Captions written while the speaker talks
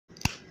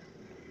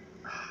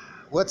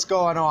What's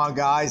going on,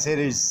 guys? It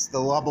is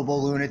the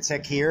Lovable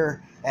Lunatic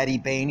here, Eddie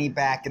Bainey,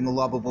 back in the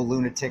Lovable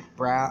Lunatic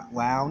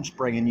Lounge,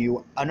 bringing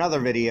you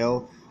another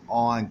video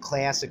on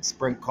classic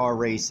sprint car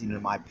racing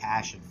and my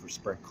passion for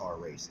sprint car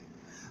racing.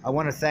 I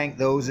want to thank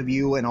those of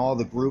you in all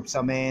the groups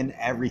I'm in,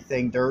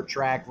 Everything Dirt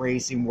Track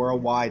Racing,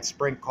 Worldwide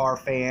Sprint Car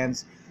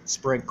Fans,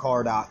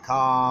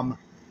 SprintCar.com,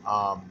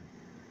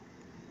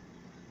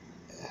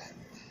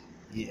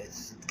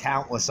 yes,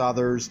 countless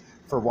others,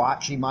 for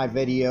watching my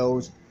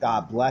videos.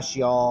 God bless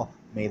y'all.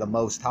 May the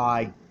Most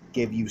High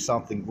give you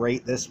something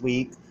great this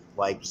week,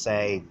 like,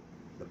 say,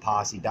 the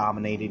posse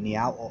dominating the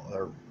Outlaw,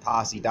 or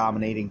posse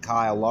dominating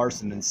Kyle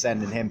Larson and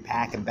sending him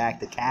packing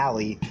back to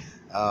Cali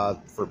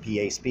for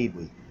PA Speed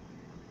Week.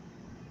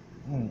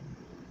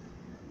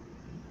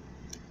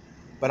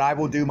 But I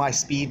will do my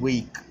Speed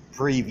Week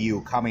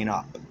preview coming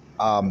up.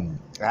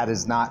 That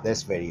is not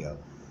this video.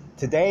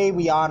 Today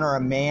we honor a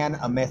man,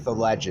 a myth, a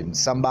legend,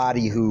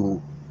 somebody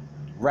who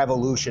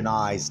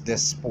revolutionized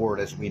this sport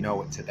as we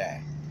know it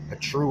today. A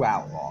true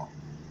outlaw.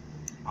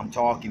 I'm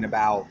talking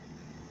about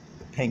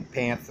the Pink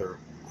Panther,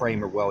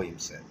 Kramer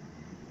Williamson.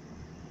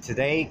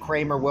 Today,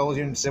 Kramer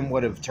Williamson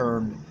would have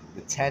turned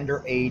the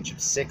tender age of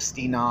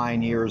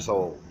 69 years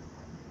old.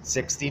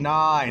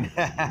 69!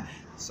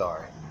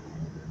 Sorry.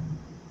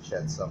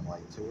 Shed some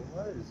light to it.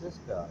 What is this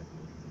guy?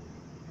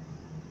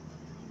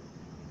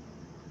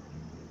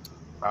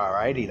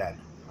 Alrighty then.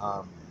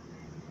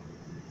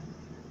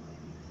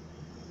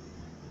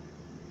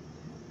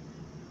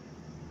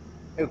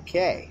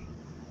 Okay.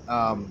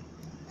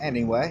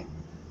 Anyway,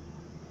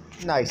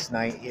 nice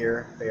night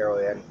here.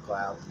 Barely any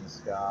clouds in the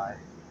sky.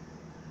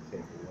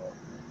 Take a look.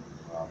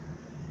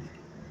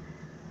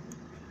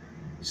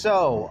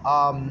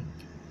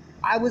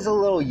 I was a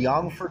little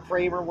young for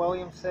Kramer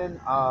Williamson.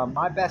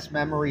 My best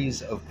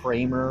memories of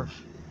Kramer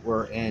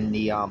were in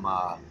the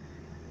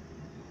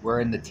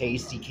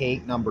Tasty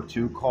Cake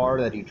 #2 car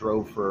that he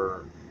drove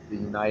for the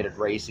United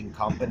Racing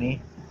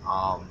Company.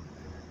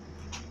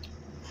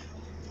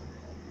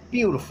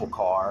 Beautiful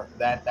car.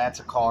 That's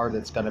a car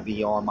that's going to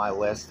be on my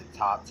list of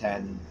top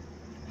 10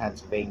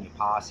 Pennsylvania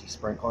Posse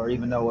sprint car,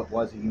 even though it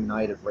was a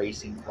United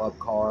Racing Club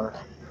car.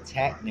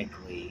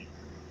 Technically,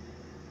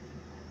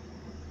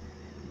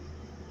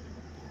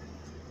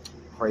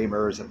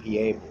 Kramer is a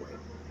PA boy.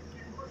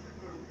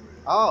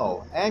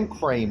 Oh, and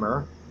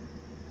Kramer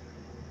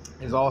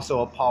is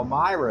also a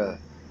Palmyra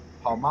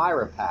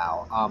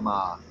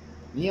pal.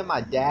 Me and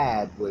my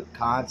dad would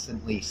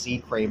constantly see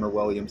Kramer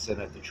Williamson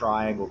at the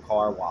Triangle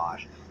Car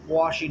Wash,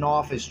 washing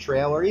off his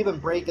trailer, even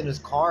breaking his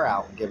car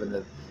out and giving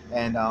the.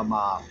 And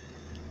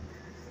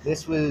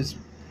this was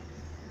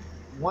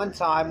one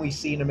time we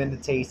seen him in the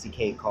Tasty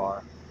Cake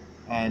car,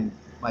 and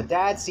my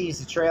dad sees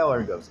the trailer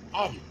and goes,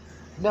 "Eddie,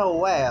 no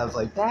way!" I was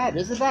like, "Dad,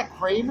 isn't that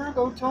Kramer?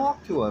 Go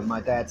talk to him."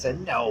 My dad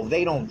said, "No,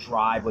 they don't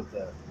drive with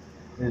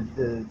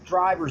the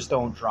drivers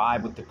don't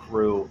drive with the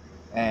crew."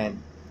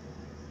 And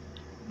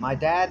my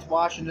dad's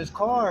washing his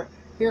car.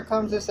 Here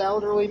comes this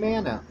elderly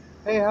man now.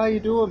 "Hey, how you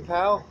doing,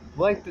 pal?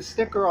 Like the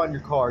sticker on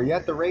your car. You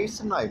at the race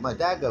tonight?" My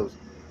dad goes,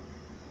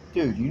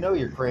 "Dude, you know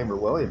you're Kramer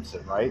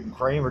Williamson, right?" And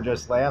Kramer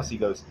just laughs. He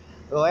goes,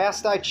 "The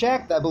last I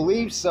checked, I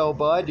believe so,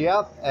 bud.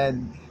 Yep."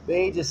 And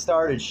they just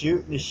started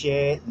shooting the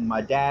shit. And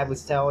my dad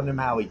was telling him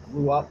how he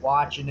grew up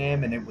watching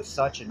him, and it was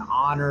such an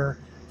honor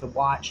to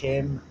watch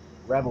him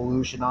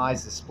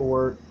revolutionize the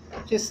sport.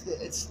 Just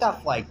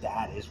stuff like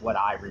that is what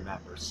I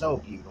remember. So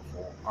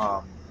beautiful.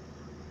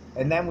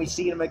 And then we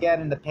see him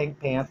again in the Pink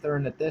Panther,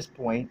 and at this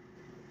point,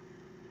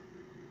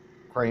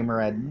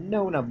 Kramer had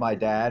known of my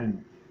dad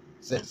and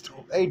says,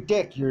 "Hey,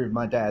 Dick,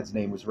 my dad's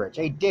name was Rich.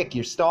 Hey, Dick,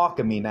 you're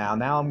stalking me now.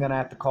 Now I'm going to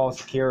have to call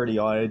security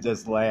on it."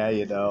 Just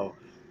lay,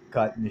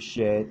 cutting the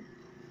shit.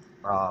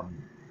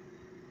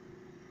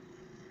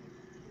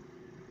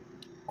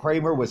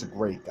 Kramer was a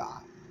great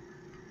guy.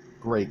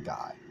 Great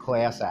guy.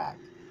 Class act.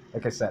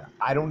 Like I said,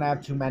 I don't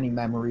have too many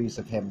memories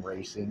of him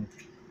racing.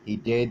 He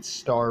did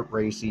start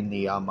racing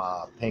the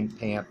Pink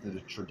Panther,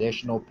 the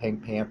traditional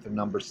Pink Panther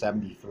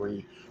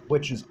 #73,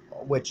 which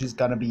is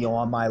going to be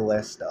on my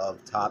list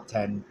of top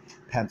 10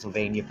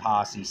 Pennsylvania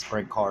Posse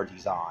sprint car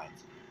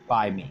designs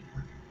by me.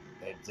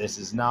 This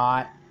is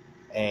not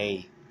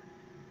a.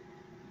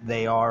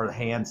 They are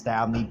hands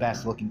down the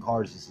best looking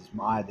cars.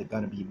 They're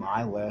going to be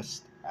my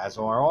list, as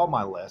are all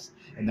my lists,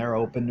 and they're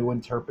open to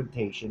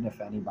interpretation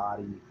if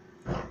anybody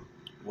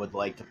would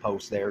like to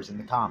post theirs in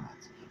the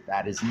comments.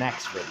 That is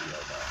next video,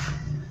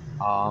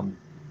 though.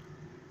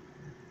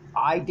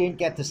 I didn't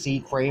get to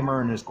see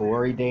Kramer in his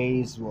glory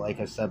days.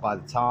 Like I said, by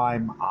the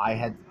time I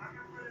had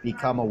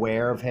become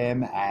aware of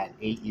him at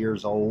 8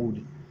 years old,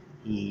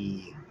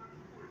 he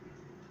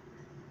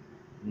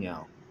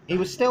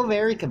was still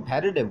very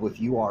competitive with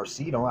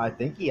URC. I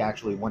think he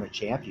actually won a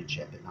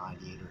championship at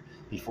 98 or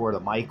before the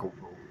Michael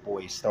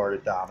boys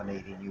started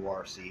dominating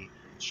URC.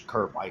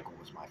 Kurt Michael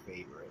was my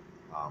favorite.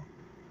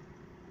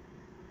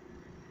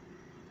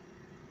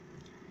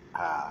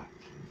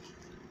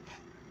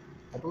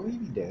 I believe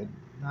he did.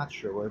 Not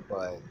sure,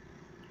 but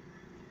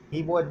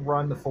he would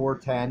run the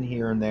 410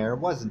 here and there. It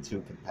wasn't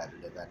too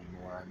competitive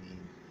anymore. I mean,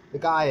 The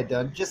guy had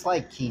done, just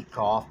like Keith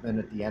Kaufman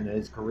at the end of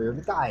his career,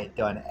 the guy had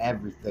done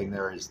everything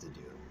there is to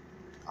do,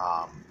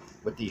 um,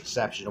 with the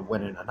exception of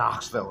winning a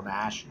Knoxville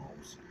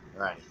Nationals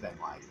or anything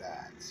like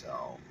that.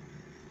 So,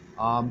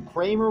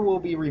 Kramer will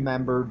be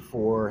remembered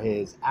for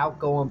his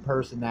outgoing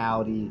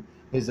personality,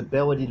 his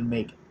ability to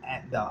make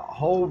the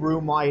whole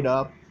room light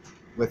up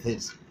with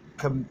his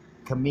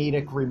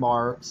comedic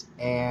remarks,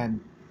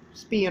 and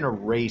just being a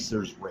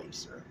racer's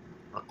racer.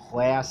 A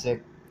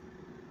classic,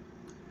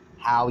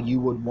 how you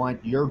would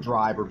want your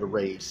driver to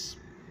race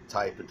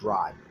type of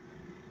driver.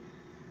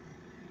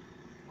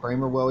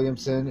 Kramer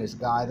Williamson is a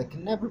guy that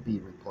can never be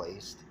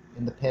replaced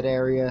in the pit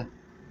area,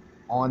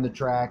 on the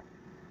track,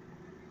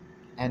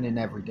 and in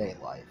everyday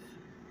life.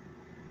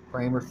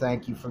 Kramer,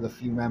 thank you for the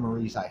few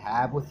memories I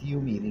have with you,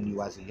 meeting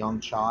you as a young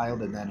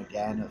child and then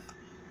again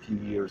a few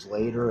years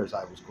later as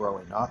I was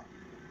growing up.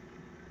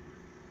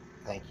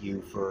 Thank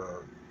you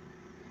for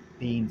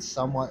being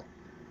somewhat,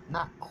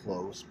 not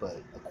close, but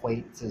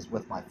acquaintances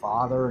with my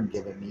father and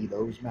giving me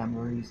those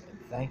memories. And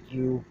thank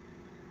you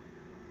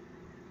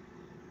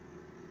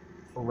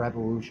for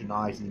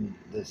revolutionizing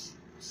this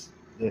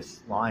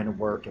line of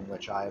work in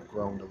which I have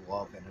grown to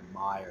love and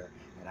admire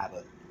and have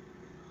a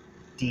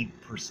deep,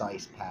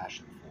 precise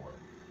passion for it.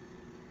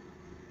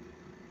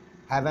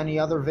 Have any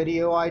other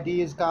video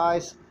ideas,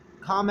 guys?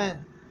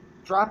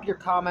 Drop your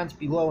comments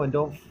below, and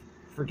don't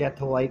forget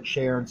to like,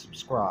 share, and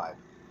subscribe.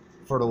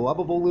 For the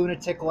Lovable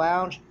Lunatic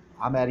Lounge,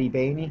 I'm Eddie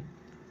Bainey.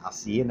 I'll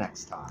see you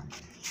next time.